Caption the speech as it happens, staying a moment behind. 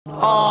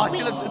Oh,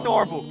 she looks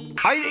adorable.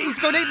 He's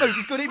going 8 mode.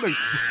 He's going 8 mode.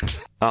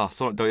 Ah,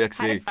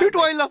 Sonic.exe. Who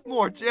do I love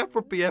more, Jeff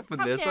or BF in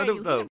this? I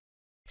don't know.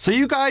 So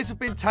you guys have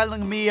been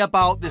telling me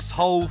about this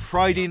whole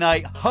Friday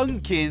Night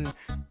Hunkin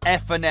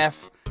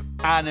FNF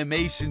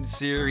animation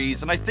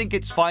series, and I think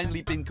it's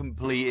finally been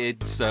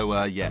completed,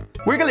 so yeah.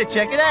 We're gonna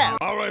check it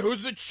out! Alright,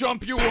 who's the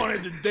chump you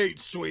wanted to date,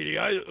 sweetie?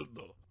 I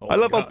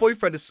love our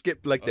boyfriend has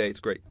skipped leg day, it's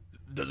great.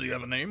 Does he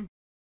have a name?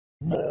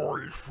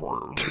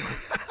 Boyfriend.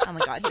 Oh my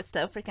god, he's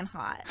so freaking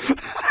hot.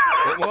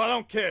 Well, I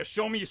don't care.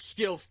 Show me your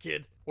skills,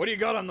 kid. What do you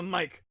got on the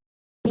mic?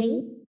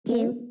 3,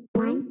 2,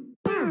 1,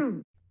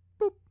 down.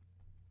 Boop,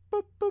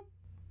 boop, boop.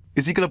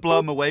 Is he gonna blow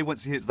him away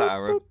once he hits that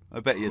arrow?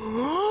 I bet he is.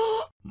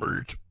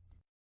 Meat.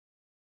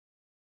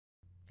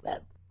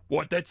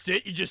 What, that's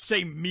it? You just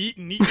say meat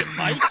and eat your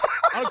mic?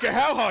 I don't care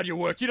how hard you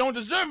work, you don't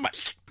deserve my...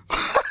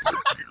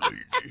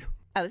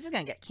 Oh, this is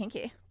gonna get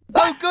kinky.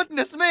 Oh,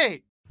 goodness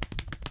me!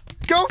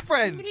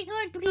 Girlfriend!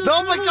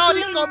 Oh my god,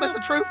 he's got him as a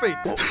trophy!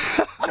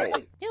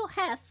 You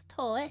have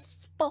to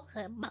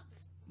spoken.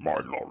 My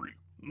lorry,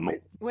 no.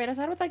 Wait, I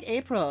thought it was like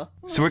April.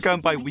 So we're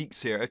going by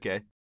weeks here,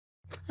 okay.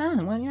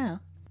 Oh, well, yeah.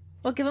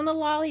 Well, give him the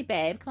lolly,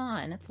 babe. Come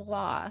on, it's the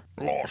law.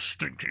 Law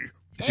stinky.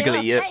 Is he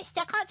gonna eat it? Face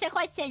the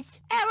consequences.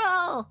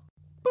 Arrow!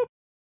 Boop.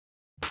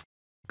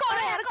 Go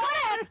ahead, go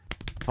ahead!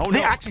 Oh,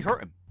 they actually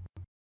hurt him.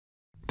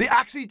 They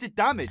actually did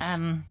damage.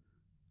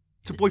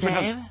 To boyfriend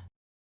Dave?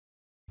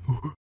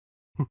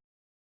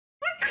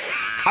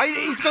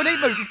 He's going 8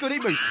 mode, he's going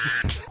 8 mode.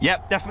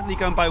 Yep, definitely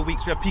going by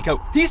weeks. We have Pico.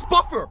 He's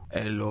buffer!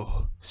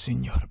 Hello,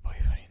 senor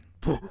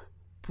boyfriend.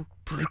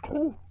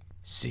 Pico?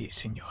 Si,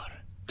 senor.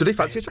 Do they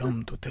fancy each other? I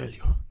come to tell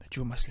you that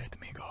you must let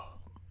me go.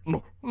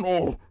 No,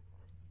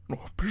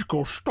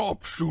 Pico,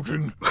 stop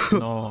shooting.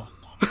 No.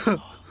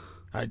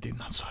 I did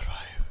not survive.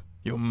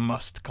 You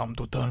must come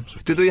to terms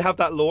with Did they have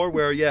that lore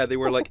where, yeah, they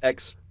were like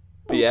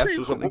ex-BFs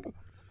or something?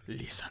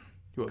 Listen,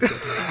 you have got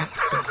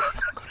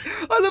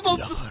I love how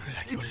just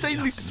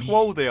insanely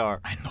swole they are.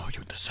 I know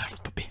you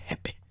deserve to be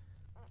happy.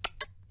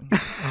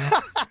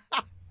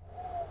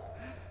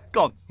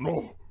 Go on.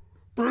 No.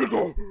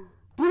 Pico!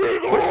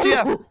 What's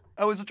GF?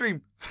 Oh, it's a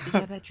dream. Did you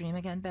have that dream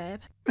again, babe?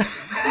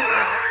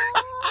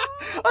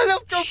 I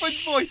love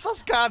Girlfriend's voice.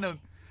 That's canon.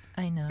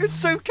 I know. It's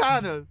so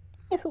canon.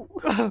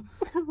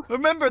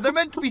 Remember, they're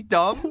meant to be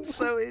dumb,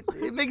 so it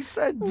makes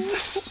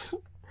sense.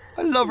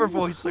 I love her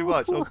voice so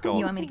much. Oh, God.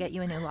 You want me to get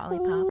you a new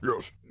lollipop?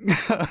 Yes.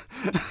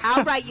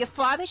 All right, your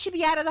father should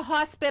be out of the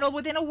hospital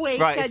within a week.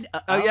 Right.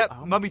 Yeah,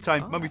 mummy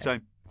time, mummy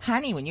time.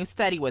 Honey, when you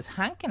said he was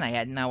hunking, I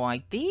had no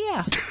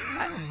idea.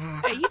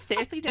 Are you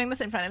seriously doing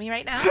this in front of me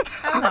right now?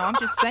 I don't know, I'm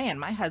just saying,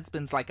 my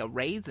husband's like a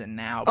raisin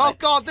now. Oh,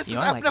 God, this is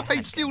like FNF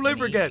HD all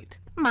over again.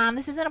 Mom,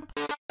 this is the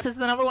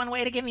number one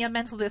way to give me a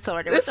mental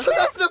disorder. This is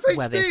FNF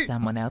Well, there's HD!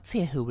 someone else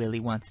here who really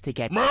wants to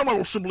get... Ma'am, I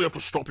will simply have to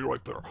stop you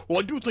right there. While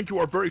I do think you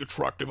are very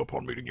attractive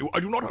upon meeting you,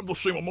 I do not have the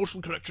same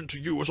emotional connection to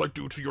you as I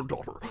do to your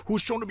daughter, who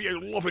is shown to be a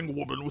loving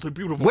woman with a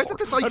beautiful Where heart.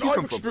 did this IQ and come I've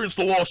from? experienced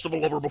the loss of a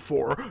lover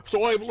before,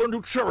 so I have learned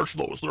to cherish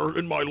those that are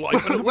in my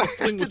life, and Where a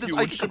fling did with this you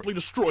would IQ simply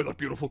destroy that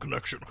beautiful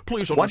connection.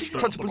 Please Why did you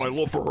understand touch that my pussy?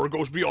 love for her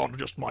goes beyond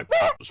just my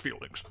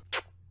feelings.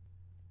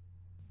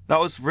 That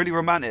was really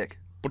romantic.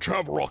 But you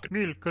have rocket.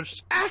 The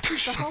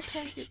whole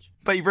package.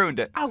 But you ruined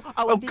it. Oh,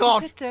 this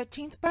God. is her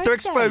 13th birthday. They're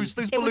exposed,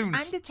 those It balloons.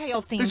 was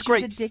Undertale themed. Those She's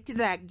grapes. addicted to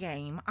that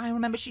game. I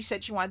remember she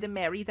said she wanted to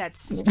marry that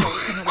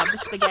skeleton who loved the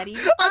spaghetti.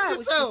 Oh, it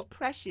was Undertale. just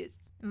precious.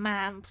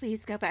 Mom,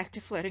 please go back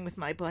to flirting with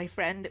my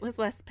boyfriend. It was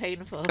less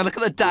painful. And look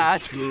at the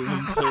dad. What's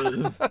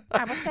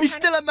that, He's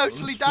still honey?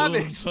 emotionally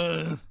damaged.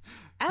 Oh,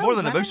 more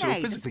than emotional,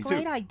 lemonade. physically, That's a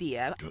too. great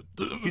idea.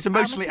 He's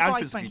emotionally Mr. and Boyfriend,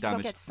 physically you go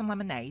damaged. get some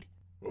lemonade.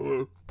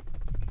 I'm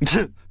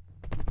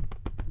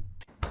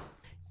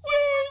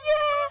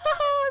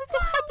so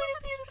happy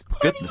to be at this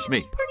party. Goodness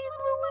me. Party with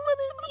little lemon.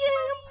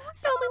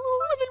 Yeah. All my little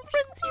lemon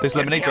friends here. Those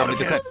lemonades are having a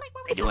good time.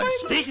 They do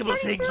unspeakable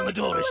things when the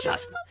door is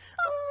shut.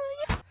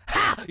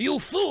 Ha! You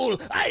fool!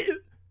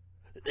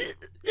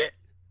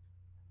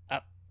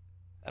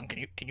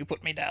 Can you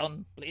put me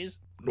down, please?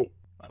 No.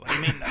 What do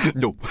you mean?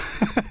 No.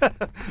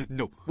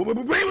 No.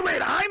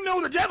 Wait! I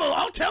know the devil.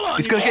 I'll tell on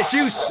He's you. gonna get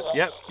juiced.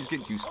 Yep, he's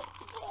getting juiced.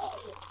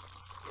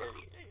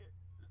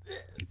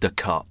 The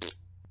cup.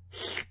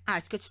 Ah,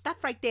 it's good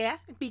stuff right there.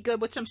 It'd be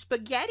good with some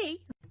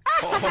spaghetti.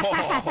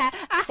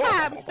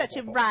 I'm such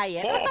a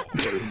riot.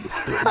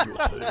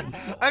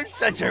 I'm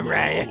such a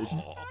riot.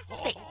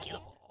 Thank you.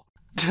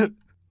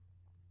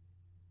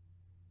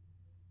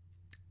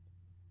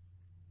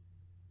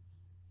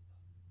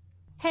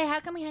 Hey,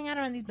 how come we hang out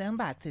around these boom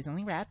boxes?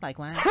 Only wrapped like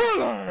one.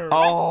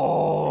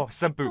 Oh, Who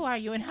Senpai. are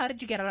you and how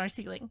did you get on our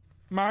ceiling?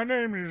 My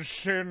name is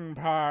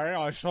Senpai.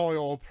 I saw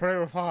your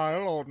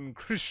profile on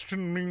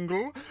Christian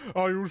Mingle.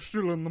 Are you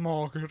still in the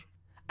market?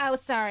 Oh,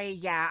 sorry.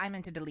 Yeah, I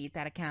meant to delete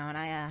that account.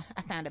 I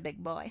found a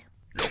big boy.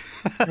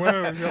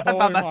 Well, your I boy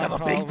found myself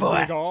might a big have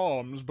boy. big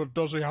arms, but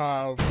does he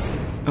have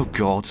Oh,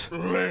 God.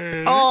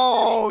 legs?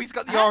 Oh, he's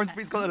got the arms, but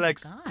he's got the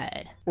legs.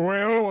 God.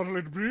 Well, what'll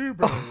it be, babe?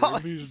 Oh,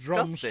 it's These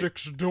disgusting.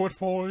 drumsticks do it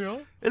for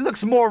you? It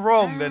looks more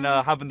wrong than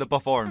having the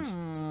buff arms.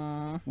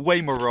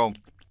 Way more wrong.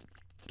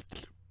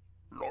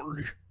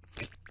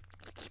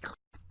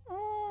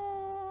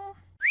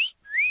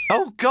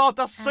 Oh God,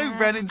 that's so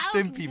Ren and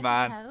Stimpy,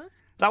 man.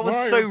 That was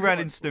so Ren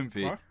and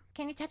Stimpy. What?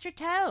 Can you touch your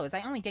toes?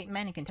 I only date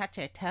men who can touch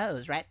their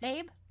toes, right,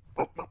 babe?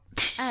 Oh,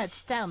 it's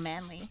so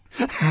manly.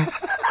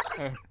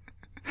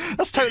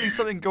 That's totally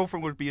something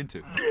girlfriend would be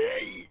into.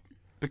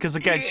 Because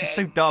again, she's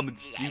so dumb and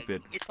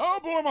stupid. Oh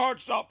boy, my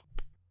heart stopped.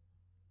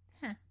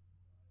 Huh.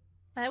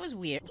 That was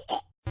weird.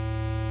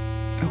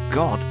 Oh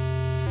God.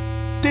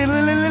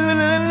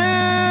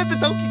 The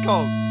Donkey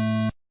Kong.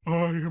 I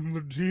am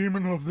the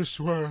demon of this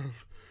world.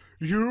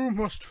 You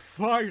must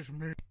fight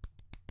me.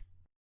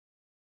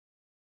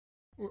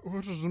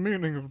 What is the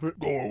meaning of this?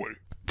 Go away.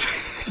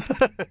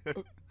 I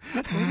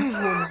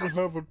just wanted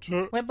to have a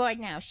turn. We're bored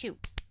now. Shoot.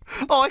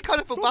 Oh, I kind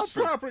of feel Stop bad for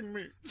him. slapping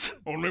me.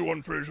 Only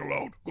one phrase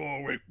allowed. Go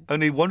away.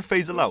 Only one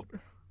phase allowed.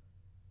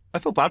 I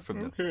feel bad for him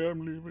though. Okay,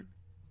 I'm leaving.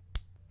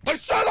 I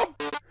said him!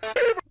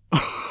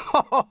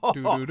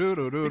 We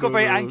got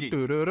very angry. We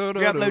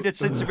uploaded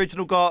since the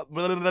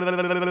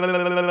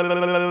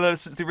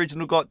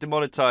original got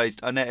demonetized,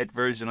 unedited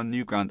version on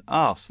Newground.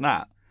 Oh,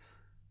 snap.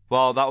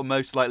 Well, that will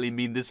most likely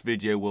mean this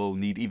video will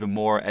need even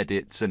more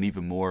edits and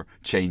even more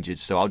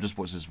changes, so I'll just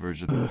watch this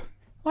version.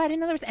 Well, I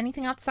didn't know there was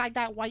anything outside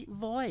that white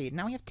void.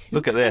 Now we have two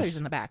Look at colors this.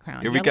 in the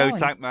background. Here we go, Yellow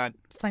and Tankman.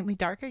 slightly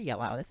darker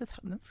yellow. This is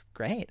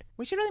great.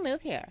 We should really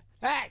move here.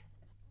 Hey!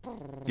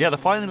 Yeah, they're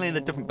finally in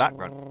a different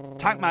background.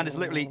 Tankman is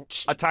literally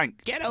a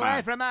tank. Get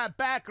away from our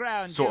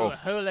background, Sort you of.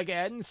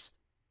 hooligans.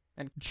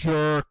 And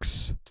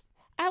jerks.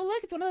 Oh,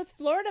 look, it's one of those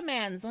Florida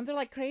mans. The ones that are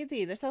like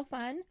crazy. They're so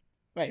fun.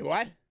 Wait,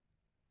 what?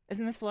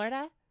 Isn't this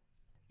Florida?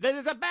 This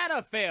is a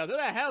battlefield. Who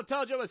the hell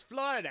told you it was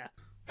Florida?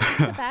 It's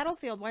a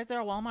battlefield. Why is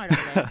there a Walmart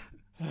over there?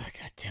 Oh,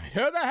 God damn it.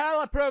 Who the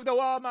hell approved the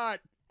Walmart?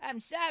 I'm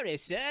sorry,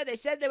 sir. They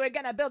said they were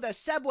going to build a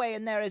Subway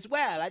in there as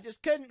well. I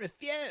just couldn't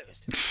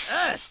refuse.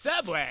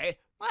 Subway?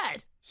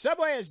 What?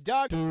 Subway is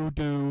dog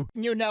Do.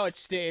 You know it,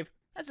 Steve.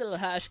 That's a little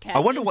harsh, Captain.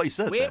 I wonder what he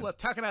said We then. will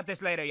talk about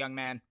this later, young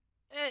man.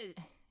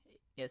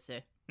 Yes,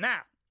 sir. Now,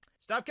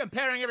 stop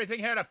comparing everything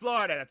here to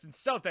Florida. That's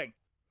insulting.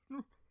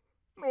 No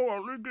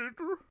alligator.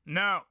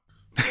 No.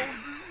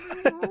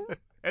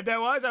 If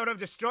there was, I would have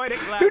destroyed it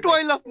gladly. Who do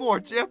I love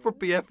more, Jeff or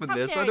BF in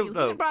this? I don't He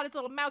know. brought his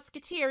little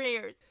mouseketeer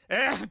ears.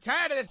 I'm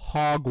tired of this.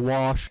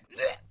 Hogwash.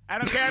 I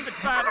don't care if it's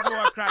part of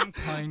war crime.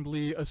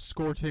 Kindly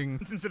escorting.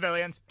 Some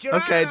civilians.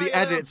 Okay, the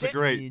edits are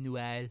great.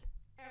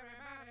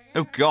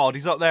 Oh God,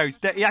 he's up there. He's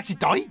dead. He actually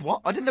died? What?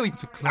 I didn't know he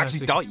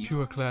actually died.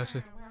 Pure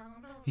classic.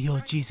 Yo,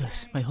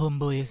 Jesus, my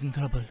homeboy is in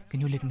trouble.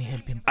 Can you let me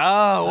help him?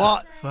 Oh,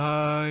 what?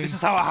 Fine. This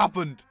is how it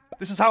happened.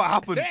 This is how it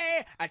happened. 3,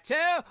 a 2,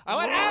 a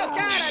 1. Oh God,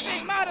 I'm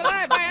being mauled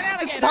alive by an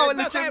alligator. This is how it It's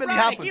most legitimately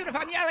ironic, happened. Even if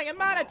I'm yelling in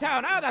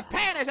monotone. Oh, the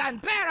pain is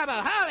unbearable.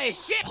 Holy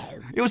shit.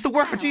 It was the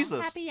work of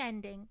Jesus. Happy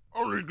ending.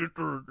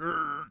 Alligator.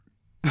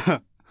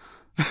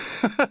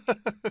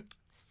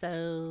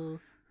 So,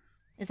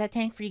 is that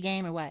tank free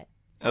game or what?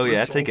 Oh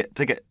yeah, take it,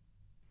 take it.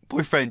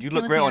 Boyfriend, you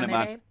look Can great me on it, there,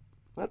 man. babe?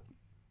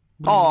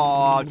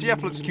 Aw,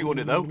 GF looks cute on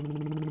it though.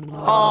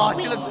 Aw,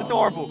 she looks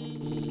adorable.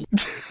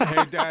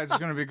 Hey, Dad's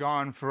gonna be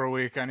gone for a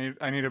week. I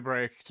need a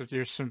break. So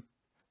here's some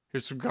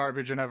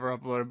garbage I never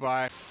uploaded.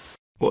 Bye.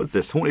 What is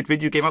this? Haunted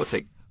video game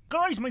outtake.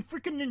 Guys, my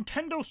freaking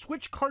Nintendo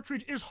Switch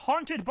cartridge is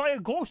haunted by a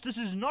ghost. This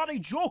is not a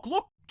joke.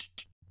 Look.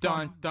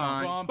 Dun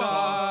dun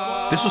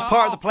dun. This was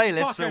part of the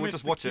playlist, Fuck, so I we'll missed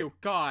just the watch cue. it.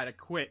 God, I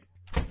quit.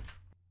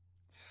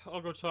 I'll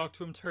go talk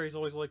to him. Terry's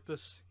always like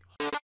this.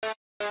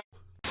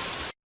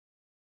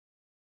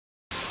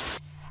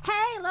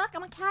 Hey, look,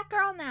 I'm a cat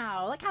girl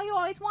now. Like how you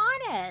always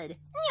wanted.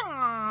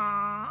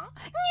 Nyah.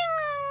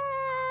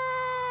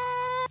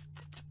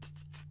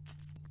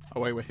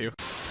 Away with you.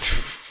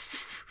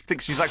 I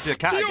think she's actually a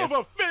cat, I guess.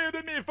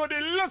 overfed me for the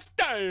last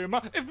time.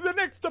 If the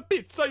next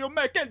pizza you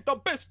make ain't the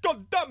best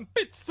goddamn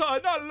pizza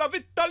in all of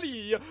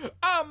Italy,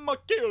 I'ma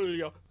kill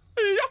you.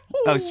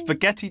 Yahoo! Oh,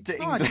 spaghetti to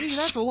Oh, English. gee,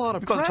 that's a lot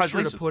of We've got the pressure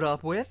to translations. put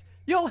up with.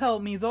 You'll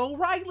help me though,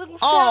 right, little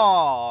chef?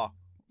 Aw,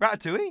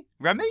 Ratatouille?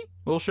 Remy?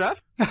 Little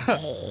chef?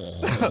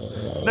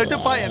 No,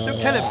 don't bite him. Don't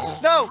kill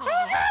him. No!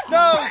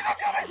 No!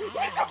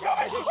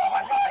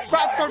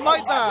 Rats aren't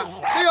like that.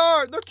 They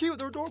are. They're cute.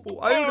 They're adorable.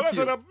 I own a that's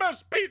few. the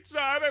best pizza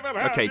I've ever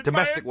had. Okay, in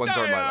domestic my ones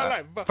aren't entire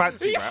like that. life.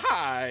 Fancy rats.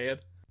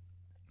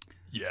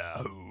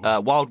 Yahoo!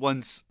 Yahoo! Wild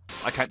ones.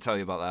 I can't tell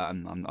you about that.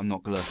 I'm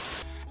not gonna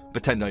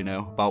pretend I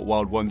know about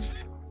wild ones.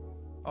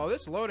 Oh,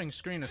 this loading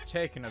screen is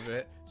taking a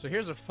bit. So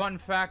here's a fun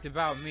fact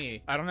about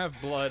me. I don't have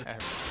blood.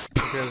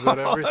 Is that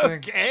everything?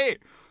 Okay.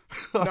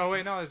 No,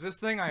 wait, no, is this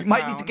thing I You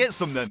might need found. to get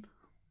some then.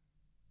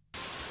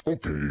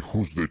 Okay,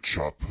 who's the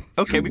chap?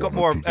 Okay, you we got wanted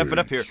more to effort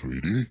up date, here.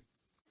 Sweetie?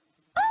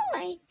 Oh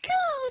my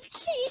god,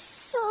 he's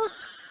so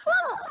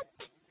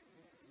hot.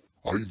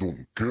 I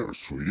don't care,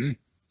 sweetie.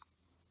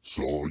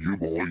 So, you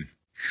boy,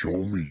 show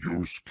me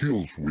your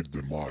skills with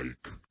the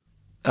mic.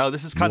 Oh,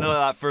 this is kind of like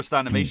that first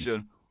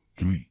animation,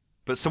 3,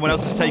 but someone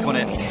else's take on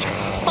it.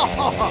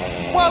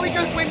 Wow, he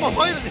goes way more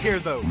violent here,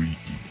 though. pretty,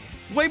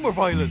 Way more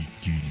violent.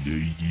 pretty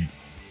lady.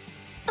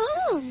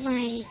 Oh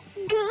my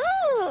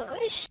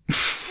gosh.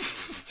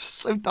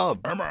 So dumb.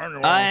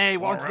 Hey,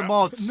 watch the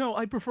mods. No,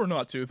 I prefer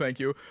not to,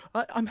 thank you.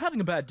 I'm having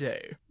a bad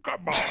day.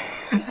 Come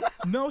on.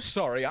 No,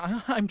 sorry,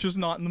 I'm just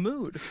not in the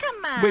mood.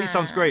 Come on. Wait,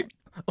 sounds great.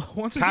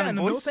 Once Cannon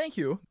again, no voice? thank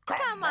you.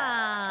 Come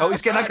on. Oh,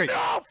 he's getting angry.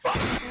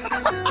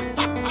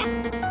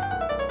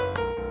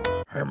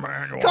 Hey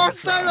man,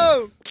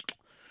 Garcello!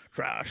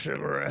 try a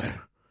cigarette?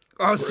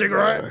 Oh,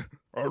 cigarette?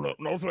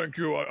 No, thank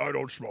you. I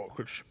don't smoke.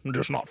 It's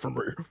just not for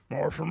me.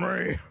 More for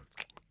me.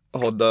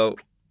 Oh no.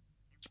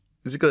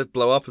 Is he gonna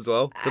blow up as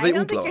well? Do I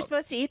don't think you're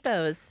supposed to eat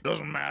those.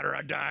 Doesn't matter.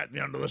 I die at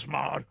the end of this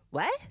mod.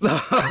 What? Rip!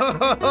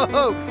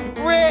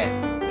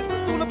 Is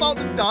this all about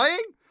them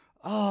dying?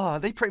 Oh,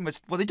 they pretty much,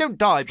 well, they don't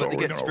die, but they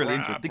get severely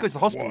injured. They go to the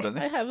hospital, don't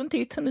they? I haven't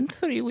eaten in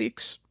 3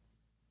 weeks.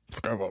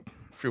 I have a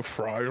few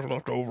fries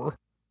left over.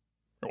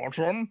 You want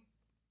some?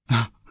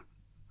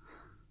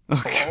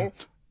 Hello?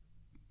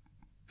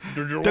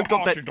 Did you Don't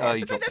drop that. Oh,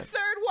 It's like the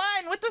third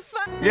one. What the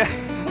fuck? Yeah.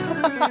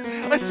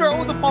 I swear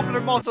all the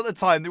popular mods at the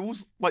time, they were all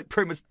like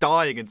pretty much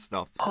dying and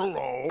stuff.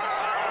 Hello?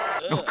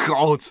 Oh,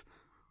 God.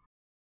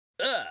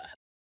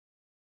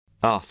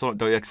 Ah,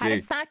 Sonic.exe. How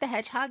did Sonic the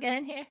Hedgehog get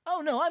in here?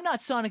 Oh no, I'm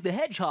not Sonic the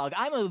Hedgehog.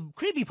 I'm a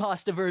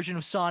creepypasta version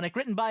of Sonic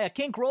written by a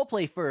kink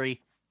roleplay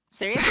furry.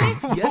 Seriously?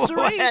 Yes, sir.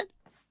 What?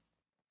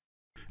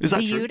 Is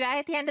that Do true? you die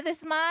at the end of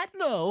this mod?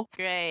 No.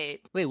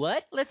 Great. Wait,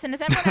 what? Listen, is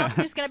everyone else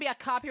just gonna be a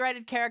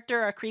copyrighted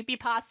character or a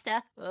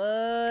creepypasta?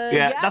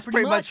 Yeah, that's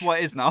pretty much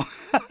what it is now.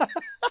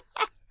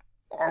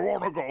 I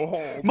want to go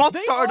home. Mods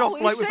They started off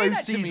always like with say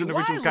that to OCs me. and Why,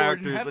 original Lord in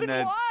characters, heaven, and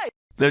then why?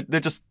 they're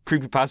just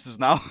creepypastas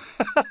now.